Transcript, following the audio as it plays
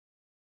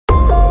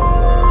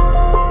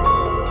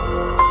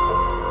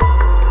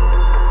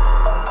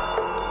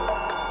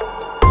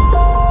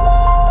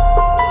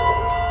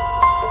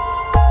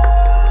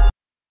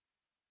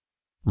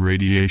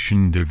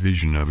radiation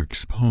division of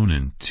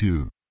exponent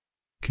 2.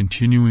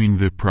 Continuing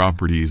the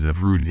properties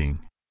of rooting,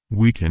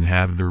 we can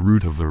have the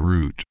root of a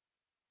root.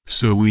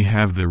 So we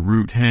have the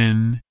root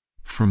n,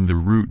 from the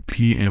root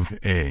p of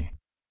a.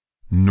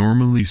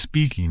 Normally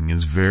speaking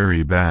is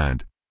very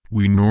bad.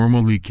 We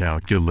normally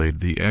calculate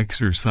the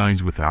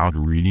exercise without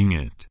reading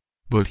it,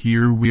 but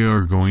here we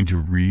are going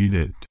to read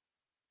it.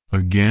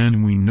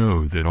 Again, we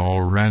know that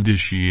all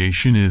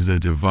radiciation is a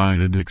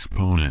divided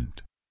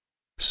exponent.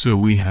 So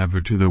we have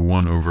a to the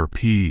 1 over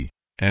p,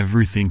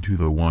 everything to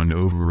the 1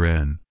 over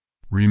n.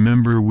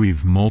 Remember,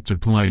 we've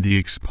multiplied the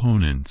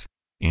exponents,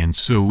 and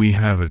so we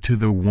have a to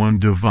the 1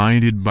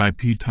 divided by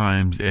p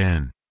times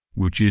n,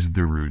 which is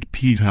the root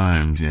p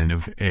times n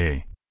of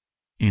a.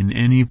 In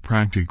any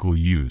practical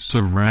use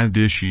of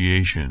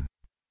radiciation,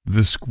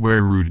 the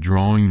square root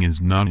drawing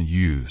is not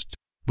used,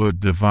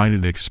 but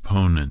divided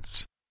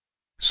exponents.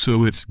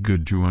 So it's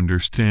good to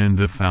understand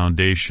the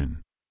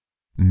foundation.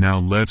 Now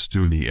let's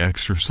do the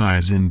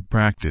exercise in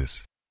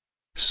practice.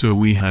 So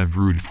we have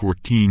root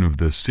 14 of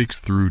the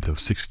 6th root of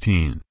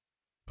 16.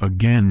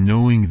 Again,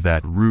 knowing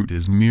that root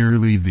is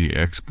merely the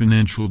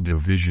exponential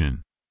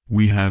division,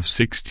 we have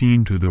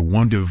 16 to the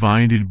 1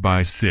 divided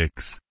by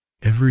 6.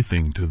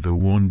 Everything to the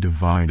 1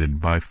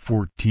 divided by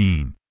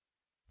 14.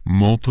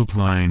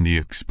 Multiplying the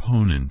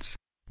exponents,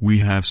 we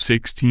have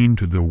 16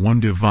 to the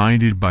 1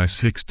 divided by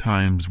 6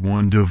 times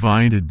 1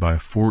 divided by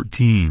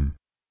 14.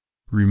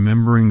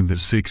 Remembering that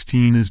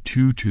 16 is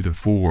 2 to the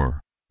 4,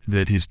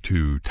 that is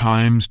 2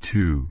 times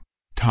 2,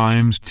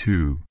 times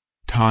 2,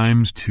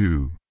 times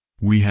 2,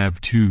 we have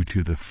 2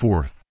 to the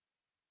 4th.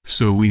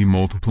 So we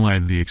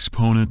multiplied the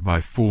exponent by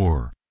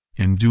 4.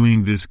 In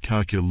doing this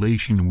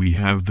calculation, we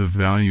have the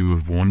value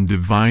of 1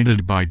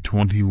 divided by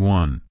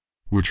 21,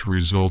 which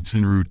results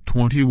in root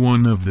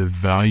 21 of the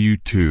value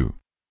 2.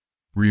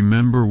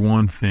 Remember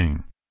one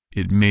thing,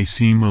 it may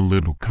seem a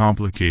little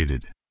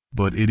complicated,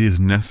 but it is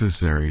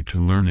necessary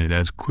to learn it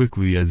as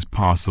quickly as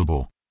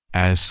possible,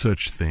 as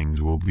such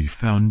things will be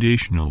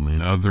foundational in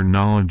other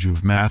knowledge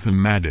of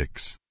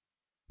mathematics.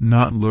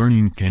 Not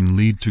learning can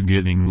lead to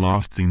getting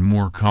lost in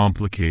more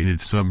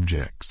complicated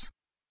subjects.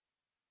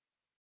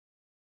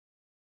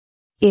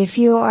 If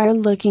you are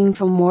looking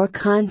for more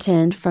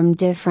content from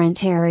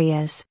different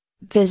areas,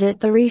 visit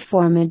the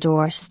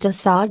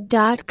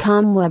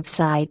reformadorsstasad.com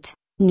website.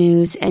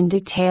 News and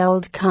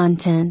detailed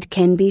content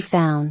can be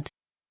found.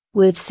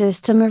 With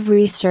system of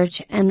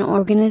research and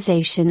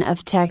organization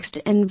of text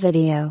and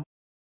video.